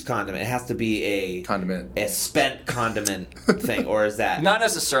used condiment. It has to be a Condiment. a spent condiment thing, or is that Not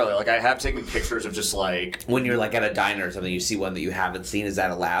necessarily. Like I have taken pictures of just like. when you're like at a diner or something, you see one that you haven't seen? Is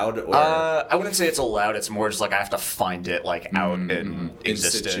that allowed? Or I wouldn't say it's allowed. It's more just like I have to find it like out and In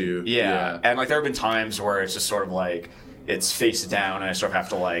existent. situ, Yeah. yeah. And like there have been times where it's just sort of like it's face down, and I sort of have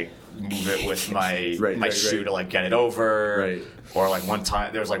to like move it with my Right, shoe right. to like get it over. Right. Or like one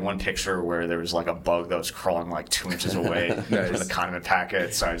time there was like one picture where there was like a bug that was crawling like 2 inches away from the condiment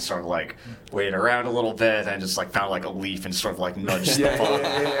packet, so I just sort of like waited around a little bit and just like found like a leaf and sort of like nudged the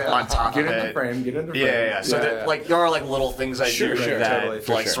bug on top Get of in it. the frame. Get in the frame. Yeah. So that, like there are like little things I Sure, do sure, that totally,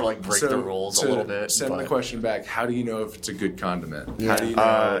 for like sure. sort of like break the rules a little bit. Send the but- question back. How do you know if it's a good condiment? Yeah. How do you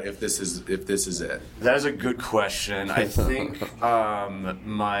know if this is it? That is a good question. I think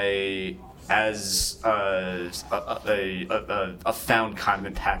my as a found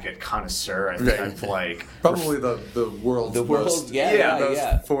condiment packet connoisseur, I think I've like Probably the world's most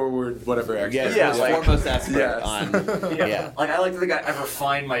most forward whatever expert. Yeah, like- foremost expert Yes. on. Yeah. Like I like to think I've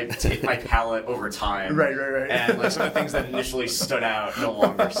refined my palate over time. Right. And like some of the things that initially stood out no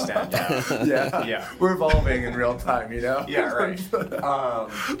longer stand out. Yeah. Yeah. We're evolving in real time, you know? Yeah, right. But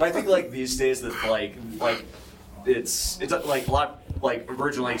I think like these days that like it's like a lot like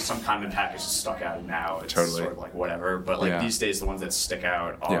originally some condiment packages stuck out, and now it's Totally. sort of like whatever. But like Yeah. these days the ones that stick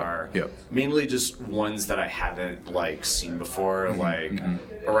out are Yep. mainly just ones that I haven't like seen before. Mm-hmm.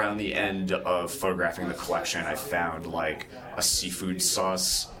 Like around the end of photographing the collection, I found like a seafood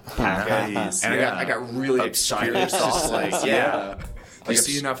sauce packet, Nice, and yeah. I got really excited. It's just like Yeah. You Like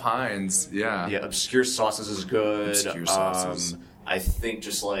see enough Heinz. Yeah. yeah, obscure sauces is good. Obscure sauces. I think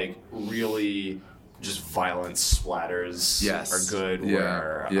just like really just violent splatters Yes. are good. Yeah.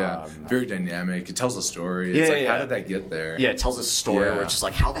 Where, yeah. Very dynamic. It tells a story. Yeah, It's like, yeah. how did that get there? yeah, it tells a story Yeah. where it's just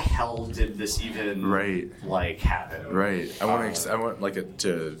like, how the hell did this even Right. like happen? Right. I want like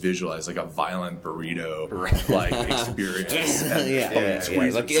to visualize like a violent burrito Right. like experience. And Yeah.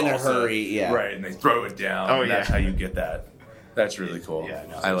 squeeze Like in in a salsa. hurry, yeah. Right, and they throw it down. Oh, and that's yeah. how you get that. That's really cool. Yeah,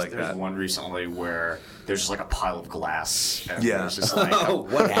 no, I like there's that. one recently where there's just like a pile of glass. And Yeah. there's just like Oh,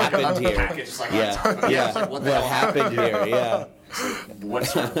 what happened here? package just like on Yeah, top of it. yeah. It's like, what What the hell happened here? Yeah. What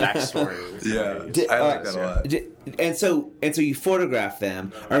sort of backstory? Yeah, I like that a lot. And so you photograph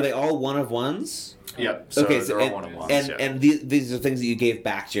them. Are they all one of ones? Yep. So Okay, they're all one-on-ones, and yeah. and these are things that you gave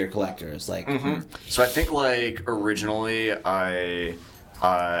back to your collectors, like So I think like originally I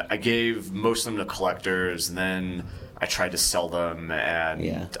gave most of them to collectors, then I tried to sell them, and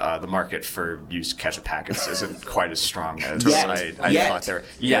Yeah. the market for used ketchup packets isn't quite as strong as Yet. I Yet. thought there.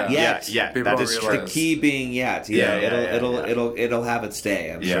 Yet. People That don't is true. realize. the key being yet. Yeah, It'll have its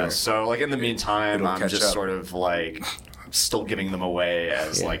day. I'm Yeah. sure. So like in the meantime, It'll I'm catch just up. sort of like still giving them away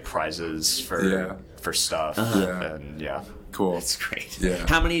as Yeah. like prizes Yeah. for stuff, Yeah. and yeah. Cool. That's great. Yeah.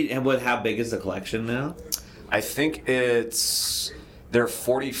 How many? And how big is the collection now? I think there are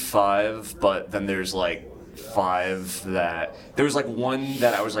 45, but then there's like 5 that there was like one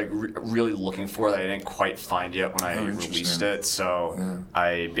that I was like really looking for that I didn't quite find yet when I interesting. released it. So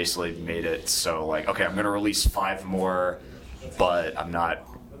I basically made it so like, okay, I'm gonna release 5 more, but I'm not.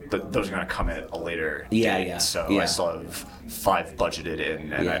 Those are gonna come at a later Yeah, date. yeah, So yeah. I still have 5 budgeted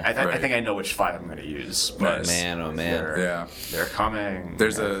in, and Yeah. I Right. think I know which 5 I'm gonna use. But Nice. Man, oh man. Yeah. they're coming.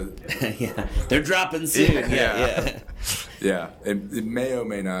 There's a Yeah, they're dropping soon. Yeah. Yeah, it may or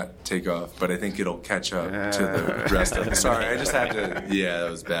may not take off, but I think it'll catch up to the rest of it. Sorry, I just had to. Yeah,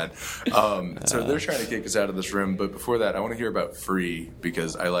 that was bad. So they're trying to kick us out of this room, but before that, I want to hear about Free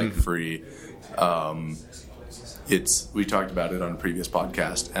because I like Free. We talked about it on a previous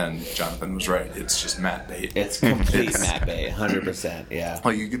podcast, and Jonathan was right. It's just matte bait. It's complete Matt Bay, 100%. Yeah.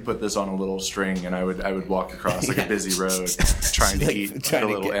 Like you could put this on a little string, and I would walk across like a busy road, trying to Like, eat trying the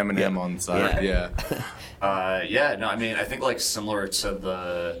to little get- M&M on the side. Yeah. Yeah. No, I mean, I think like similar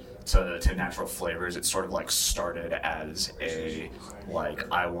to to natural flavors, it sort of like started as a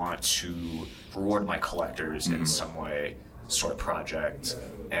like I want to reward my collectors in some way sort of project,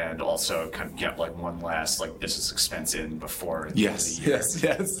 and also kind of get like one last like business expense in before the end of the year. Yes.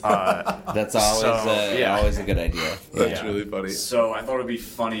 That's always So, yeah. always a good idea. That's really funny. So I thought it'd be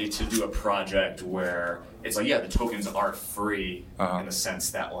funny to do a project where it's like, yeah, the tokens are free in the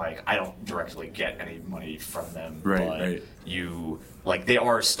sense that like I don't directly get any money from them, Right, but right. you like they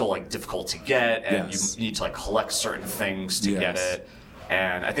are still like difficult to get, and Yes. you need to like collect certain things to get Yes. it.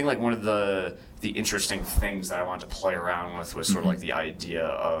 And I think like one of the interesting things that I wanted to play around with was sort of like the idea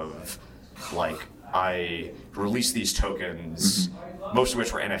of like I released these tokens, most of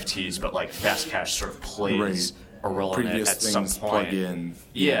which were NFTs, but like Fast Cash sort of plays a role in it Previous at some things point. plug in.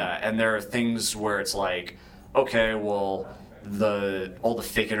 Yeah, and there are things where it's like, okay, well, all the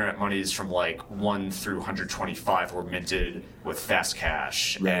fake internet monies from like 1 through 125 were minted with fast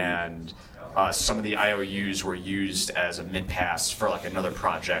cash, Right. and some of the IOUs were used as a mint pass for like another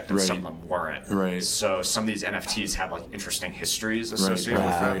project, and Right. some of them weren't. Right. So some of these NFTs have like interesting histories associated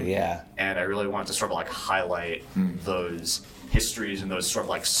with Wow, them. yeah. And I really wanted to sort of like highlight those histories and those sort of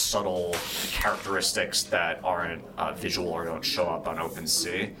like subtle characteristics that aren't visual or don't show up on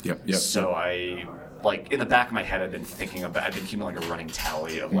OpenSea. Yep. So I, like, in the back of my head, I've been keeping like a running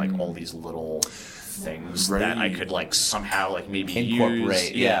tally of like all these little things that I Right. could like somehow like maybe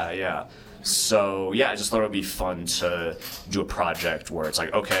Incorporate, use. Yeah. So yeah, I just thought it would be fun to do a project where it's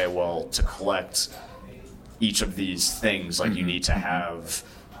like, okay, well, to collect each of these things, like you need to have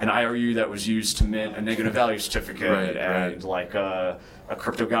an IOU that was used to mint a negative value certificate, Right, and like a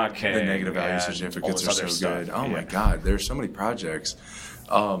Crypto God King. The negative value and certificates all are this so other good. stuff. Oh my God, there's so many projects.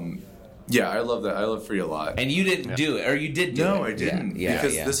 Yeah, I love that. I love Free a lot. And you didn't do it, or you did do it? No, I didn't.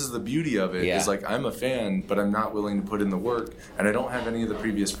 Because this is the beauty of it. Yeah. Is like I'm a fan, but I'm not willing to put in the work, and I don't have any of the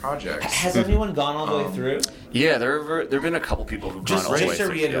previous projects. Has anyone gone all the way through? Yeah, there have been a couple people who've gone all the way Just to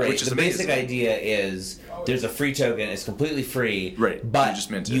through. reiterate, which is the basic amazing. idea is there's a free token. It's completely free. Right, But you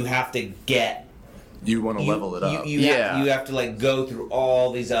just mint it. you have to get. You want to level it up. You have to like go through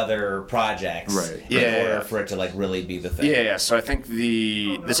all these other projects, Right. in order for it to like really be the thing. Yeah. So I think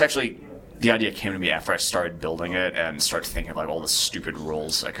the idea came to me after I started building it and started thinking of like all the stupid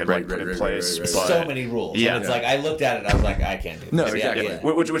rules I could like put in place. right. But, So many rules. Yeah. And it's like I looked at it, I was like, I can't do this. No, Yeah, exactly. yeah.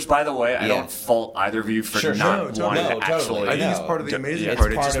 Which, by the way, I Yeah. don't fault either of you for Sure, not sure. wanting No, to totally. actually. I think it's No. part of the amazing Yeah.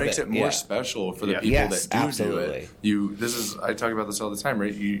 part. It's It just part of makes it, it more yeah. special for the Yeah. people Yes, that do absolutely. it. I talk about this all the time, right?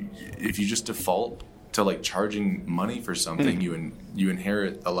 If you just default to like charging money for something, you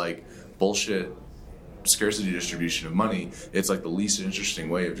inherit a like bullshit scarcity distribution of money. It's like the least interesting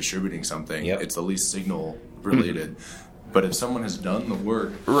way of distributing something. Yep. It's the least signal related. But if someone has done the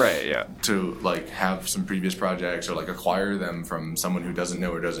work Right. Yeah. to like have some previous projects or like acquire them from someone who doesn't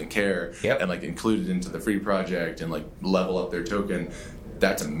know or doesn't care, Yep. and like include it into the free project and like level up their token,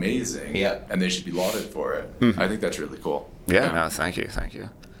 that's amazing. Yep. And they should be lauded for it. I think that's really cool. Yeah. No. Thank you.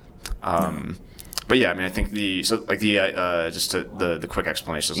 But yeah, I mean, I think the quick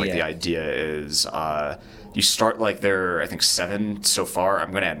explanation is like the Yeah. idea is you start like there are, I think 7 so far.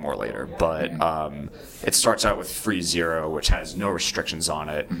 I'm going to add more later, but it starts out with free 0, which has no restrictions on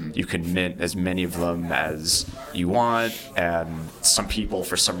it. You can mint as many of them as you want, and some people,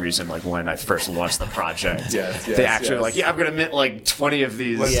 for some reason, like when I first launched the project, they actually were like, yeah, I'm going to mint like 20 of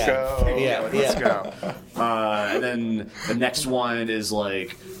these. Let's go. Yeah, Let's go. And then the next one is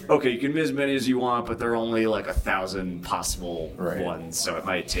like, okay, you can mint as many as you want, but there are only like 1,000 possible Right. ones, so it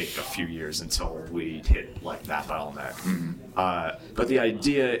might take a few years until we hit like that bottleneck. But the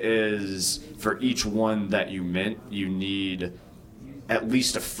idea is for each one that you mint, you need at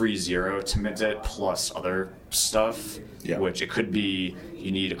least a free 0 to mint it, plus other stuff, Yeah. which it could be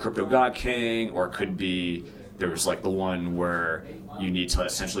you need a Crypto God King, or it could be there's like the one where you need to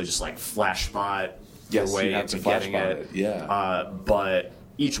essentially just like flash bot your Yes, way you have into to flash getting bot it. it, yeah. But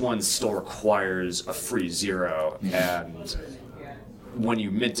each one still requires a free 0, and when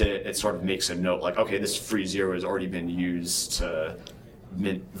you mint it, it sort of makes a note like, okay, this free 0 has already been used to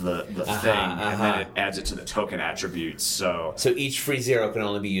mint the thing, and then it adds it to the token attributes. So each free 0 can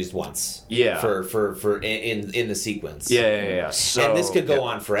only be used once. Yeah. For in the sequence. yeah. So And this could go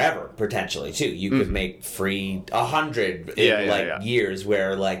on forever, potentially, too. You could make free 100 in years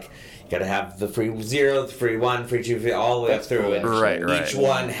where, like, you gotta have the free 0, the free 1, free 2, all the way up through it. Right. Each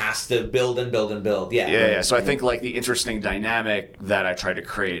one has to build and build and build. Yeah. Yeah. So I think like the interesting dynamic that I try to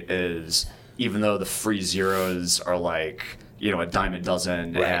create is, even though the free 0s are like, a dime a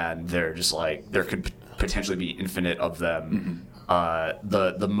dozen, Right. and they're just like there could potentially be infinite of them.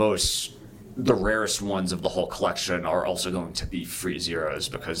 The rarest ones of the whole collection are also going to be free 0s,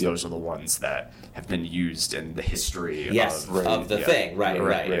 because those are the ones that have been used in the history Yes, of the thing.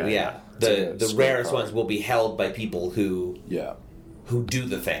 Right. Yeah. The rarest ones will be held by people who do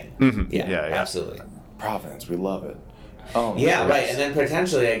the thing. Yeah, absolutely. Providence, we love it. Oh, Yeah, yes. right. And then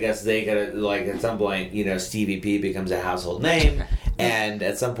potentially, I guess they gotta, like, at some point, Stevie P becomes a household name, and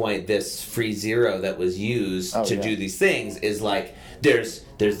at some point, this free 0 that was used to do these things is like, there's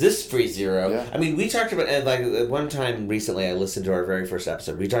this free 0. Yeah. I mean, we talked about, and like, at one time recently, I listened to our very first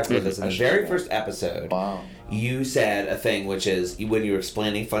episode. We talked about this in the very first episode. Wow. You said a thing, which is when you were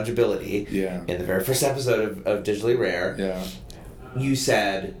explaining fungibility in the very first episode of Digitally Rare. Yeah. You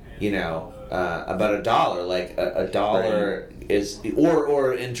said, about $1, like a dollar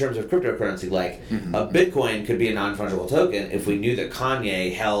or in terms of cryptocurrency, like a Bitcoin could be a non-fungible token. If we knew that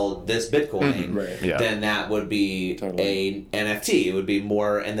Kanye held this Bitcoin, then that would be a NFT. It would be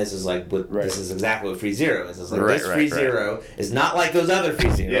more, and this is like this is exactly what Free Zero is. It's like this Free Zero is not like those other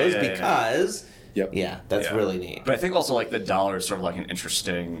Free Zeros because. Yeah, that's really neat. But I think also like the dollar is sort of like an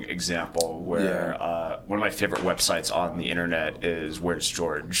interesting example where one of my favorite websites on the internet is Where's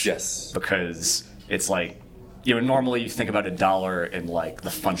George? Yes. Because it's like, normally you think about a dollar in like the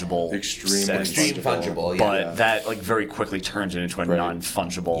fungible extreme fungible, but that like very quickly turns it into a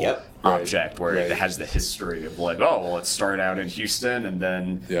non-fungible object where it has the history of like, it started out in Houston and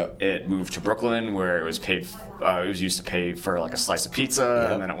then it moved to Brooklyn where it was paid. It was used to pay for like a slice of pizza,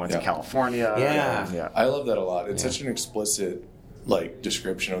 and then it went to California. I love that a lot. It's such an explicit like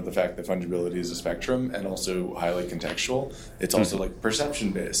description of the fact that fungibility is a spectrum and also highly contextual. It's also like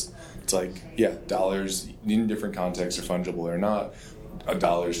perception based. It's like dollars in different contexts are fungible or not.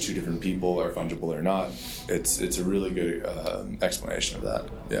 Dollars to different people are fungible or not. It's a really good explanation of that.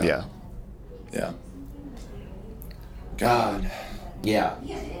 Yeah. God. Yeah,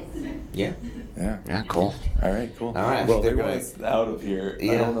 cool. All right, cool. All right, well, they want us out of here.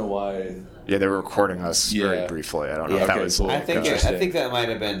 I don't know why. Yeah, they were recording us very briefly. I don't know if that was. Cool. I think that might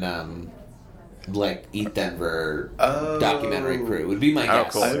have been like Eat Denver documentary crew would be my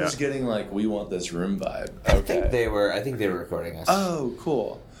guess. Cool. I was getting like we want this room vibe. Okay. I think they were recording us. Oh,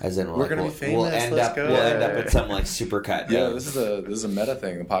 cool. As in, we're gonna be famous. We'll end up with some like supercut. Yeah, this is a meta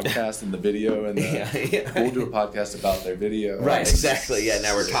thing. The podcast and the video and we'll do a podcast about their video. Right, exactly. Yeah,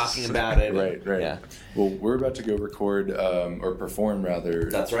 now we're talking about it. Right. Yeah. Well, we're about to go record or perform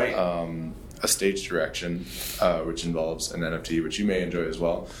rather. That's right. A stage direction, which involves an NFT, which you may enjoy as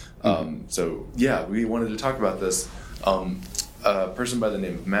well. So we wanted to talk about this. A person by the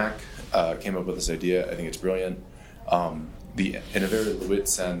name of Mac came up with this idea. I think it's brilliant. In a very Lewitt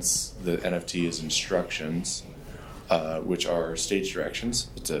sense, the NFT is instructions, which are stage directions.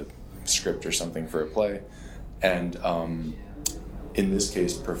 It's a script or something for a play. And in this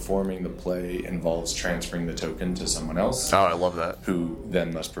case, performing the play involves transferring the token to someone else. Oh, I love that. Who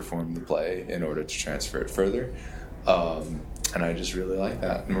then must perform the play in order to transfer it further. And I just really like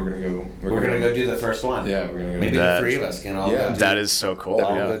that. And we're gonna go do the first one. Yeah, we're gonna go. Maybe the three of us can all. Yeah, that is so cool.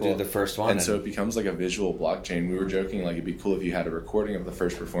 I'll go do the first one. And so it becomes like a visual blockchain. We were joking like it'd be cool if you had a recording of the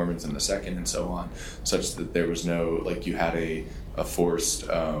first performance and the second and so on, such that there was no like you had a forced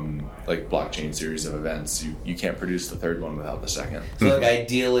like blockchain series of events. You can't produce the third one without the second. So like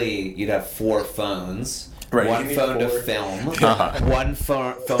ideally you'd have 4 phones. Right, one phone to film, one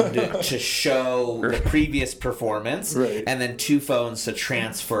phone to show the previous performance, and then 2 phones to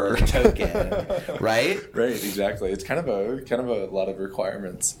transfer the token, right? Right, exactly. It's kind of a lot of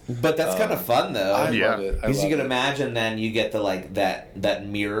requirements. But that's kind of fun though. I love it. Because you can imagine then you get the like that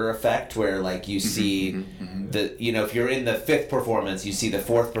mirror effect where like you see the if you're in the 5th performance, you see the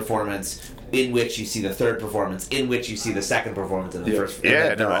 4th performance. In which you see the 3rd performance, in which you see the 2nd performance, and the first.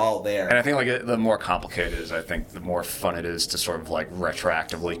 They're all there. And I think like the more complicated it is, I think the more fun it is to sort of like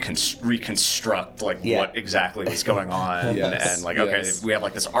retroactively reconstruct like what exactly is going on, and like we have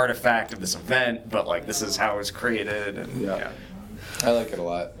like this artifact of this event, but like this is how it was created, and I like it a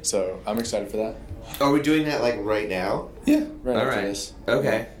lot. So I'm excited for that. Are we doing that like right now? Yeah, right all after this.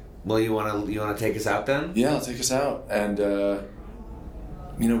 Okay. Well, you wanna take us out then? Yeah, I'll take us out and.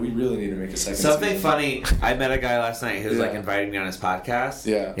 We really need to make a second Something season. Funny, I met a guy last night who was like inviting me on his podcast.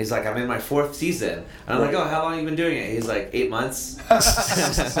 Yeah. He's like, I'm in my 4th season. And I'm like, oh, how long have you been doing it? He's like, 8 months.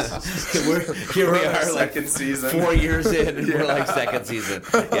 Here we are, like second season. 4 years in, and we're like 2nd season.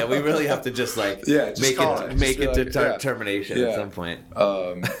 Yeah, we really have to just like make it to termination at some point.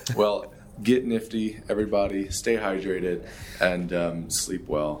 Well, get nifty, everybody. Stay hydrated and sleep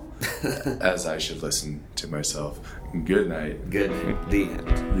well, as I should listen to myself. Good night. Good night. The end.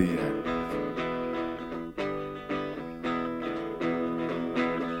 The end.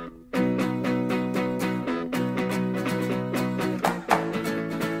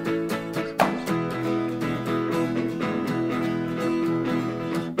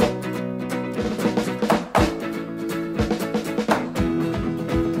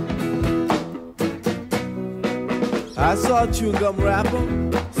 I saw a chewing gum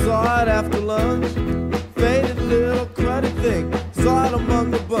wrapper, saw it after lunch. Faded little cruddy thing, saw it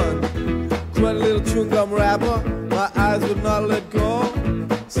among the bunch. Cruddy little chewing gum wrapper, my eyes would not let go.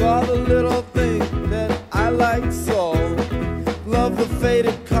 Saw the little thing that I liked so. Love the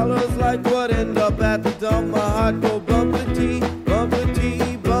faded colors like what end up at the dump. My heart go bumpity,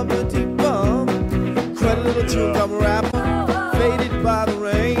 bumpity, bumpity, bump. Cruddy little chewing gum wrapper, faded by the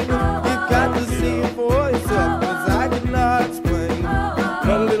rain. You got to see it for yourself, 'cause I cannot explain.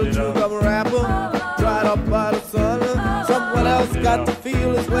 little chewing gum wrapper, dried up by the sun. Someone else got to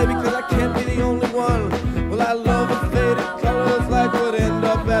feel this way because I can't be the only one. Well, I love the faded colors like would end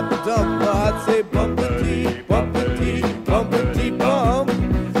up at the dump. I'd say bumpity, bumpity, bumpity, bump.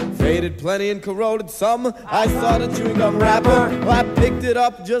 Faded plenty and corroded some. I saw the chewing gum wrapper. I picked it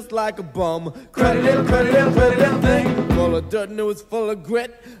up just like a bum. Cruddy little thing, full of dirt and it was full of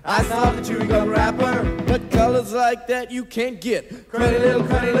grit. I saw the chewing gum wrapper, but colors like that you can't get. Cruddy little,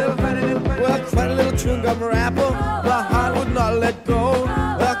 well, cruddy little chewing gum wrapper. My heart would not let go.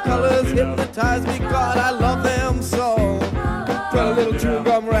 The colors hypnotize me, God, I love them so. Cruddy little chewing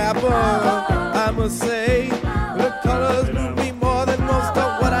gum wrapper, I must say, the colors move me more than most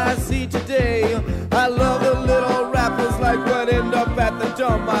of what I see today. I love the little rappers like what end up at the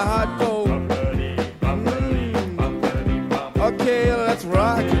dump. My heart goes. Okay, let's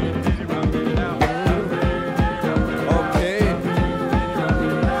rock. Okay.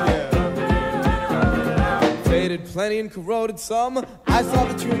 Yeah. Faded plenty and corroded some. I saw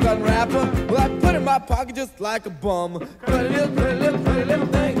the chewing gum wrapper. Well, I put it in my pocket just like a bum. Pretty little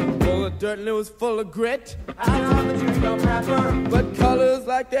thing. Full of dirt and it was full of grit. I saw the chewing gum wrapper. But colors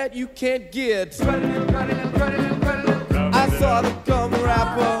like that you can't get. I saw the gum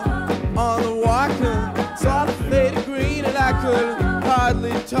wrapper on the walk. Saw the faded green and I could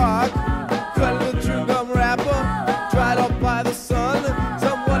hardly talk. Cruddy